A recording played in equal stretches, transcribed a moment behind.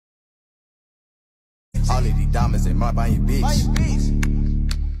All of these diamonds in my buying bitch.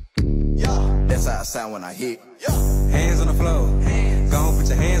 Yeah, that's how I sound when I hit. Hands on the floor. Go put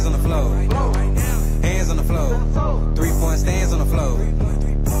your hands on the floor. Hands on the floor. 3-point stands on the floor.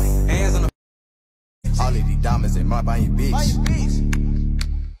 Hands on the All of these diamonds in my buying bitch.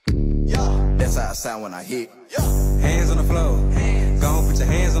 Yeah, that's how I sound when I hit. hands on the floor. Go put your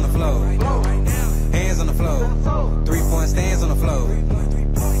hands on the floor. Hands on the floor. 3-point stands on the floor.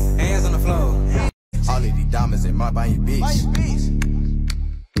 Hands on the floor. All of these diamonds in my buying bitch.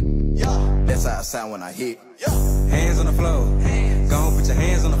 Yeah, that's how I sound when I hit. Hands on the floor. Go put your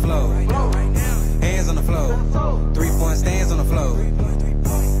hands on the floor. Hands on the floor. 3-point stands on the floor.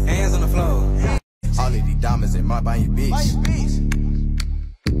 Hands on the floor. All of these diamonds in my buying bitch.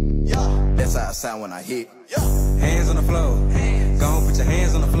 Yeah, that's how I sound when I hit. Hands on the floor. Go put your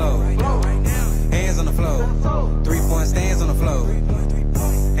hands on the floor. Hands on the floor. 3-point stands on the floor.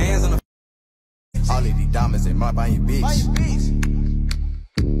 Hands on the All of these diamonds in my buying bitch.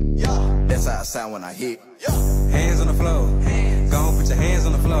 Yeah, that's how I sound when I hit. hands on the floor. Go put your hands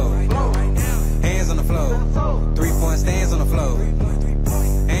on the floor. Hands on the floor. 3-point stands on the floor.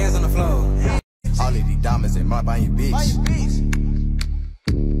 Hands on the floor. All of these diamonds in my buying bitch.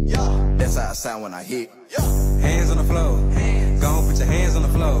 Yeah, that's how I sound when I hit. Hands on the floor. Go put your hands on the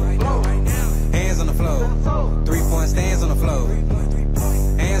floor. Hands on the floor. 3-point stands on the floor.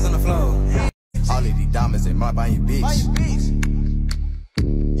 Hands on the floor. All of these diamonds in my buying bitch.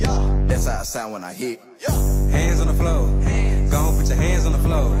 Yeah, that's how I sound when I hit. Hands on the floor. Go put your hands on the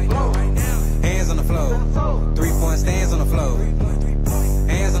floor. Hands on the floor. 3-point stands on the floor.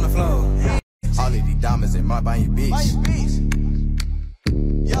 Hands on the floor. All of these diamonds in my buying bitch.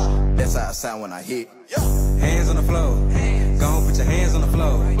 Yeah, that's how I sound when I hit. Hands on the floor. Go put your hands on the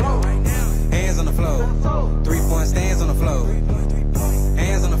floor. Hands on the floor. 3-point stands on the floor.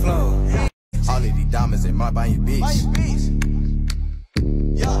 Hands on the floor. All of these diamonds in my buying bitch.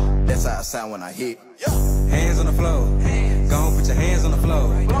 Yeah, that's how I sound when I hit. Hands on the floor. Go put your hands on the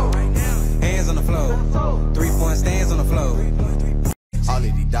floor. Hands on the floor. 3-point stands on the floor. All of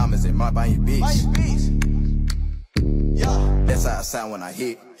these diamonds in my buying bitch. Yeah, that's how I sound when I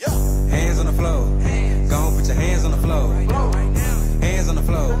hit. Hands on the floor. Go put your hands on the floor. Hands on the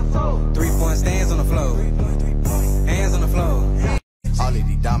floor. 3-point stands on the floor. Hands on the floor. All of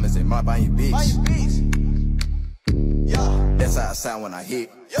these diamonds in my buying bitch. Yeah, that's how I sound when I hit.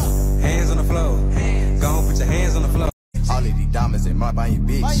 Hands on the floor. Go put your hands on the floor. All of these diamonds in my buying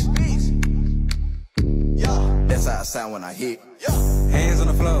bitch. Yeah, that's how I sound when I hit. Hands on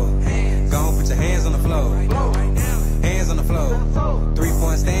the floor. Go put your hands on the floor. Hands on the floor.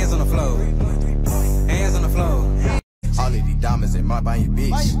 3-point stands on the floor. Hands on the floor. All of these diamonds in my buying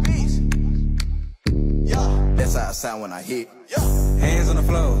bitch. Yeah, that's how I sound when I hit. Hands on the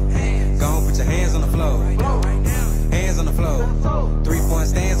floor. Go put your hands on the floor. Hands on the floor. 3-point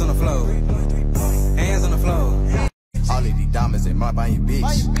stands on the floor. Hands on the floor. All of these diamonds in my buying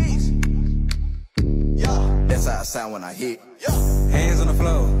bitch. Yeah, that's how I sound when I hit. Hands on the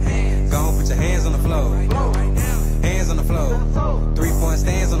floor. Go put your hands on the floor. Hands on the floor. 3-point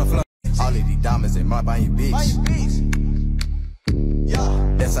stands on the floor. All of these diamonds in my buying bitch.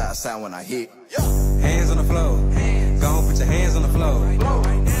 Yeah, that's how I sound when I hit. Hands on the floor. Go put your hands on the floor.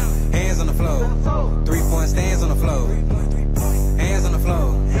 Hands on the floor. 3-point stands on the floor. Hands on the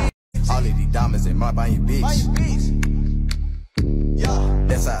floor. All of these diamonds in my buying bitch. Yeah,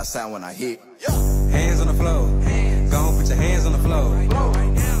 that's how I sound when I hit. Hands on the floor. Go put your hands on the floor.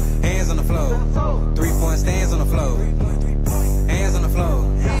 Hands on the floor. 3-point stands on the floor. Hands on the floor.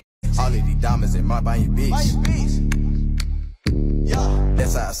 All of these diamonds in my buying bitch. Yeah,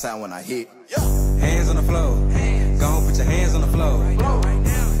 that's how I sound when I hit. Hands on the floor. Go put your hands on the floor.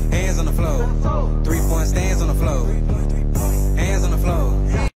 Hands on the floor. 3-point stands on the floor. Hands on the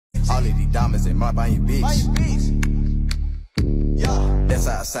floor. All of these diamonds in my buying bitch. Yeah, that's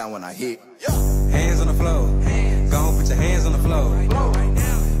how I sound when I hit. Hands on the floor. Go put your hands on the floor.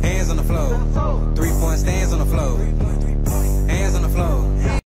 Hands on the floor. 3-point stands on the floor. Hands on the floor.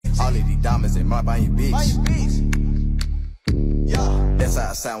 All of these diamonds in my buying bitch. Yeah, that's how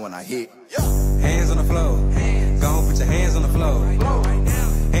I sound when I hit. Hands on the floor. Go put your hands on the floor.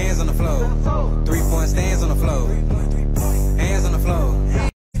 Hands on the floor. 3-point stands on the floor. Hands on the floor.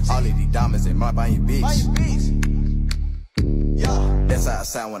 All of these diamonds in my buying bitch. Yeah, that's how I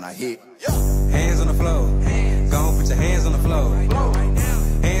sound when I hit. Hands on the floor. Go put your hands on the floor.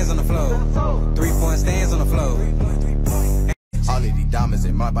 Hands on the floor. 3-point stands on the floor. All of these diamonds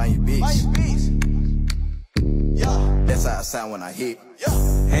in my buying bitch. Yeah, that's how I sound when I hit.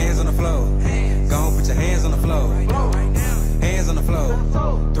 Hands on the floor. Go put your hands on the floor. Hands on the floor.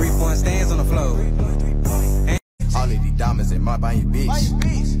 3-point stands on the floor. in my body, bitch.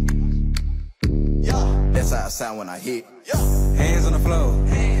 Yeah, that's how I sound when I hit. Hands on the floor.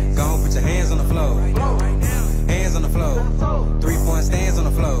 Go on, put your hands on the floor. Hands on the floor. 3-point stands on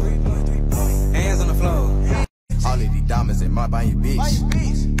the floor. Hands on the floor. All of these diamonds in my body, bitch.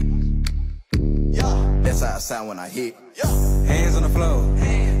 Yeah, that's how I sound when I hit. Hands on the floor.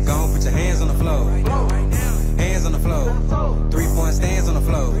 Go on, put your hands on the floor. Hands on the floor. 3-point stands on the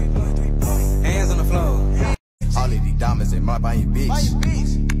floor. Hands on the floor. All of these diamonds in my body, bitch.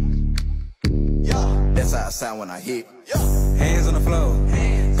 Yeah, that's how I sound when I hit. Hands on the floor.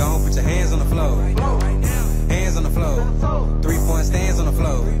 Go on, put your hands on the floor. Hands on the floor. 3-point stands on the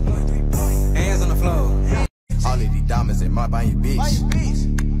floor. Hands on the floor. All of these diamonds in my body, bitch.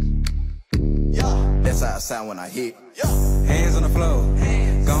 Yeah, that's how I sound when I hit. Hands on the floor.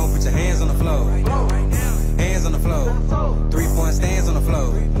 Go on, put your hands on the floor. Hands on the floor. 3-point stands on the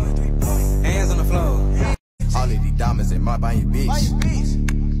floor. Hands on the floor. All of these diamonds in my body, bitch.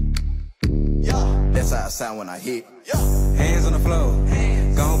 Yeah, that's how I sound when I hit. Hands on the floor.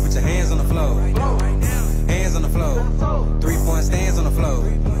 Go on, put your hands on the floor. Hands on the floor. 3-point stands on the floor.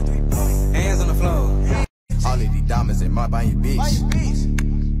 Hands on the floor. All of these diamonds in my body, bitch.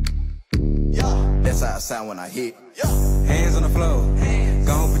 Yeah, that's how I sound when I hit. Hands on the floor.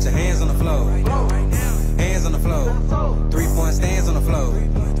 Go on, put your hands on the floor. Hands on the floor. 3-point stands on the floor.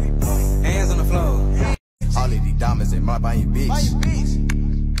 Hands on the floor. All of these diamonds in my body, bitch.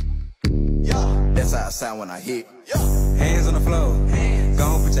 Yeah, that's how I sound when I hit. Hands on the floor. Go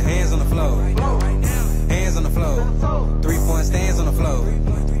on, put your hands on the floor. Hands on the floor. 3-point stands on the floor.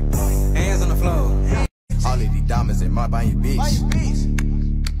 Hands on the floor. All of these diamonds in my body, bitch.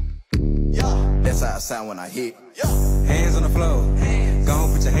 Yeah, that's how I sound when I hit. Hands on the floor. Go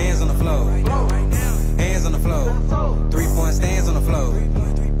on, put your hands on the floor. Hands on the floor. 3-point stands on the floor.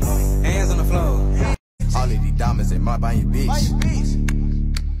 Hands on the floor. All of these diamonds in my body, bitch.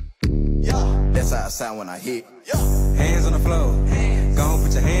 Yeah, that's how I sound when I hit. Hands on the floor. Go on,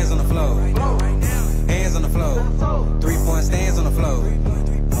 put your hands on the floor. Hands on the floor. 3-point stands on the floor.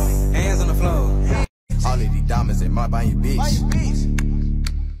 Hands on the floor. All of these diamonds in my body, bitch.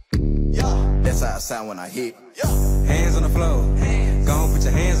 Yeah, that's how I sound when I hit. Hands on the floor. Go on, put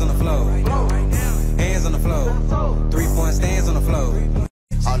your hands on the floor. Hands on the floor. 3-point stands on the floor.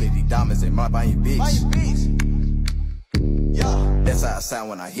 All of these diamonds in my body, bitch. Yeah, that's how I sound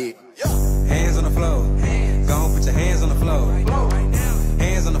when I hit. Hands on the floor. Go on, put your hands on the floor.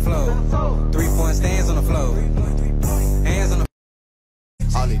 Hands on the floor. 3-point stands on the floor. Hands on the floor.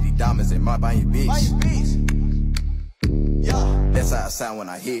 All of these diamonds in my body, bitch. Yeah, that's how I sound when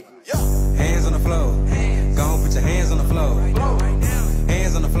I hit. Hands on the floor. Go on, put your hands on the floor.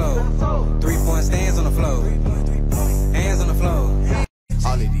 Hands on the floor. 3-point stands on the floor. Hands on the floor.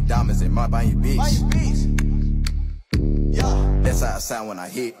 All of these diamonds in my body, bitch. Yeah, that's how I sound when I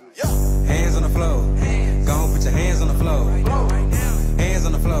hit. Hands on the floor. Go on, put your hands on the floor. Hands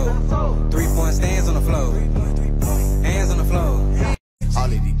on the floor. 3-point stands on the floor. Hands on the floor. All of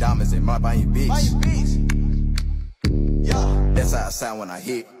these diamonds in my body, bitch. Yeah, that's how I sound when I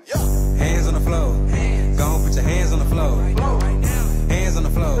hit. Hands on the floor. Go on, put your hands on the floor. Hands on the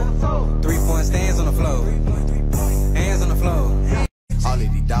floor. 3-point stands on the floor. Hands on the floor. All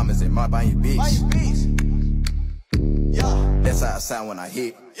of these diamonds in my body, bitch. Yeah, that's how I sound when I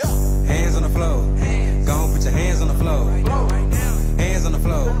hit. Hands on the floor. Go on, put your hands on the floor. Hands on the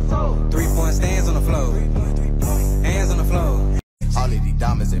floor. 3-point stands on the floor. Hands on the floor. All of these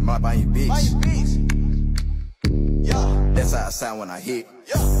diamonds in my body, bitch. Yeah, that's how I sound when I hit.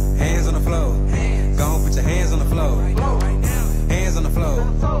 Hands on the floor. Go on, put your hands on the floor. Hands on the floor.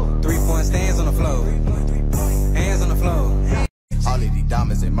 3-point stands on the floor. Hands on the floor. All of these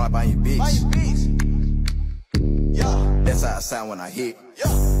diamonds in my body, bitch. Yeah, that's how I sound when I hit.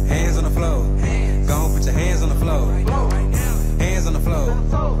 Hands on the floor. Go on, put your hands on the floor. Hands on the floor.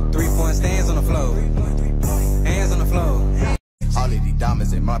 3-point stands on the floor. Hands on the floor. All of these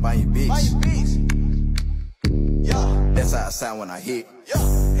diamonds in my body, bitch. Yeah, that's how I sound when I hit.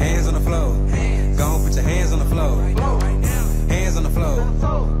 Hands on the floor. Go on, put your hands on the floor. Hands on the floor.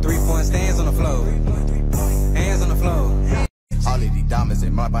 3-point stands on the floor. Hands on the floor. All of these diamonds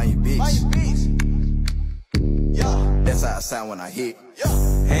in my body, bitch. Yeah, that's how I sound when I hit.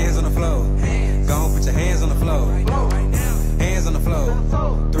 Hands on the floor. Go on, put your hands on the floor. Hands on the floor.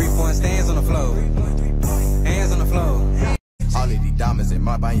 3-point stands on the floor. Hands on the floor. All of these diamonds in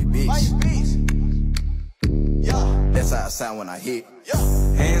my body, bitch. Yeah, that's how I sound when I hit.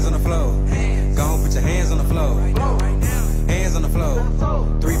 Hands on the floor. Go on, put your hands on the floor. Hands on the floor.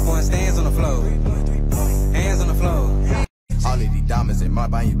 3-point stands on the floor. Hands on the floor. All of these diamonds in my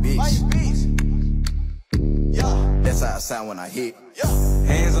body, bitch. Yeah, That's how I sound when I hit.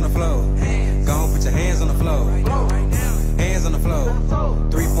 Hands on the floor. Go on, put your hands on the floor. Hands on the floor.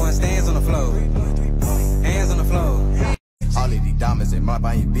 3-point stands on the floor. Hands on the floor. All of these diamonds in my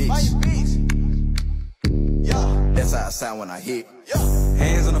body, bitch. That's how I sound when I hit.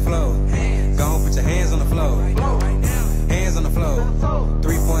 Hands on the floor. Go on, put your hands on the floor. Hands on the floor.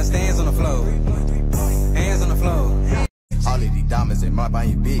 3-point stands on the floor. Hands on the floor. All of these diamonds in my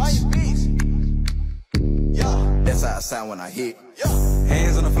body, bitch. That's how I sound when I hit.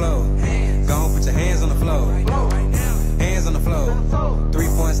 Hands on the floor. Go on, put your hands on the floor. Hands on the floor.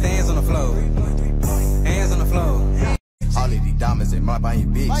 3-point stands on the floor. Hands on the floor. All of these diamonds in my body,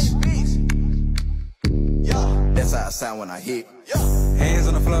 bitch. That's how I sound when I hit. Hands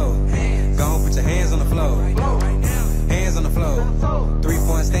on the floor. Go on, put your hands on the floor. Hands on the floor.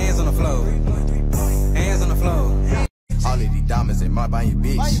 3-point stands on the floor. Hands on the floor. All of these diamonds in my body,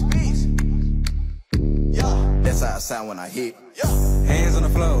 bitch. That's how I sound when I hit. Hands on the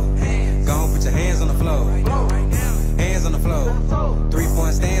floor. Go on, put your hands on the floor. Hands on the floor.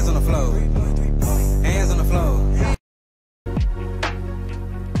 3-point stands on the floor. Hands on the floor.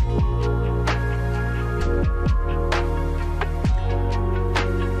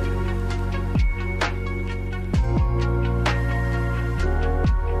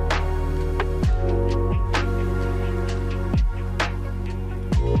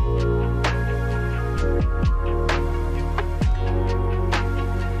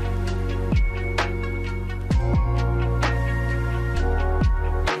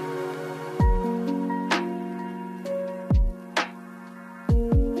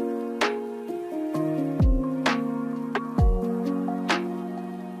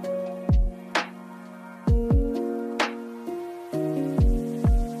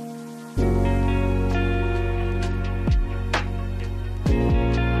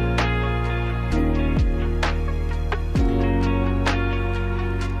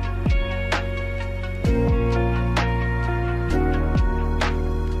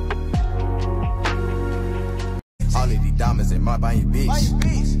 Diamonds in my body, bitch.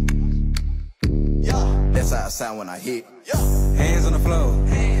 That's how I sound when I hit. Hands on the floor.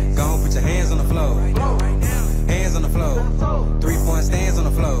 Go on, put your hands on the floor. Hands on the floor. 3-point stands on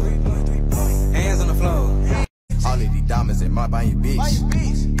the floor. Hands on the floor. All of these diamonds in my body, bitch.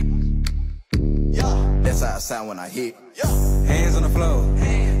 That's how I sound when I hit. Hands on the floor.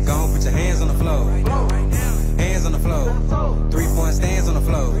 Go on, put your hands on the floor. Hands on the floor. 3-point stands on the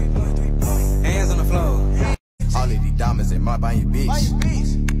floor. Hands on the floor. All of these diamonds in my body, bitch.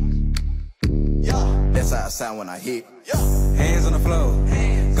 That's how I sound when I hit. Hands on the floor.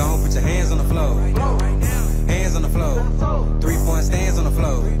 Go on, put your hands on the floor. Hands on the floor. 3-point stands on the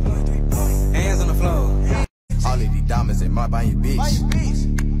floor. Hands on the floor. All of these diamonds in my body, bitch.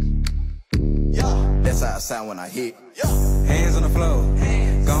 That's how I sound when I hit. Hands on the floor.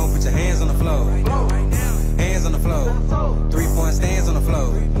 Go on, put your hands on the floor. Hands on the floor. 3-point stands on the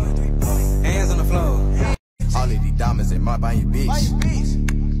floor. Hands on the floor. All of these diamonds in my body, bitch.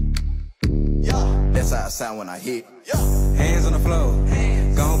 That's how I sound when I hit. Hands on the floor.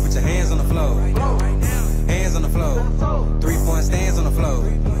 Go on, put your hands on the floor. Hands on the floor. 3-point stands on the floor.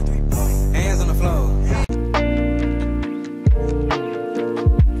 Hands on the floor.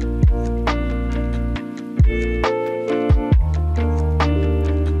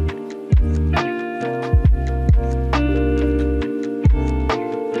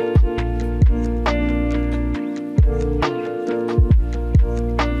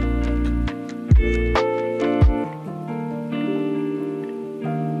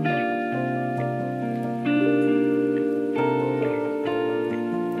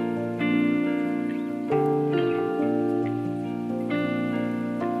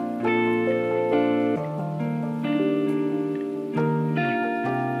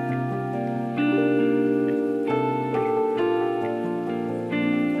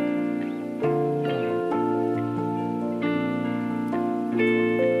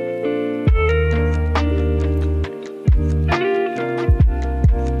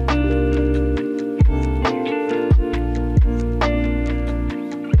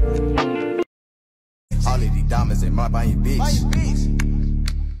 Diamonds in my body, bitch.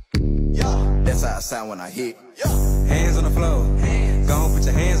 That's how I sound when I hit. Hands on the floor. Go on, put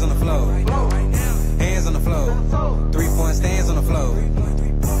your hands on the floor. Hands on the floor. 3-point stands on the floor.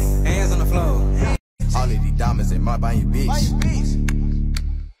 Hands on the floor. All of these diamonds in my body, bitch.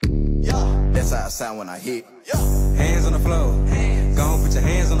 That's how I sound when I hit. Hands on the floor. Go on, put your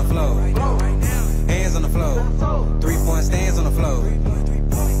hands on the floor. Hands on the floor. 3-point stands on the floor.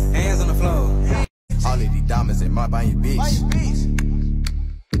 Hands on the floor. All of these diamonds in my body, bitch.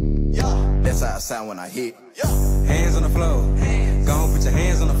 That's how I sound when I hit. Hands on the floor. Go on, put your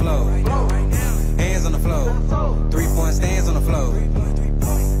hands on the floor. Hands on the floor. 3-point stands on the floor.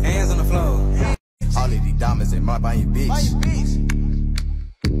 Hands on the floor. All of these diamonds in my bitch.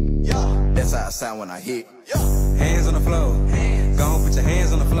 That's how I sound when I hit. Hands on the floor. Go on, put your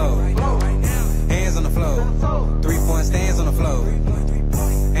hands on the floor. Hands on the floor. 3-point stands on the floor.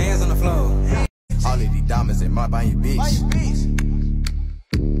 Hands on the floor. All of these diamonds in my bitch.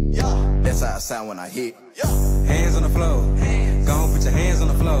 That's how I sound when I hit. Hands on the floor. Go on, put your hands on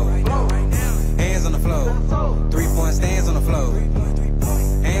the floor. Hands on the floor. 3-point stands on the floor.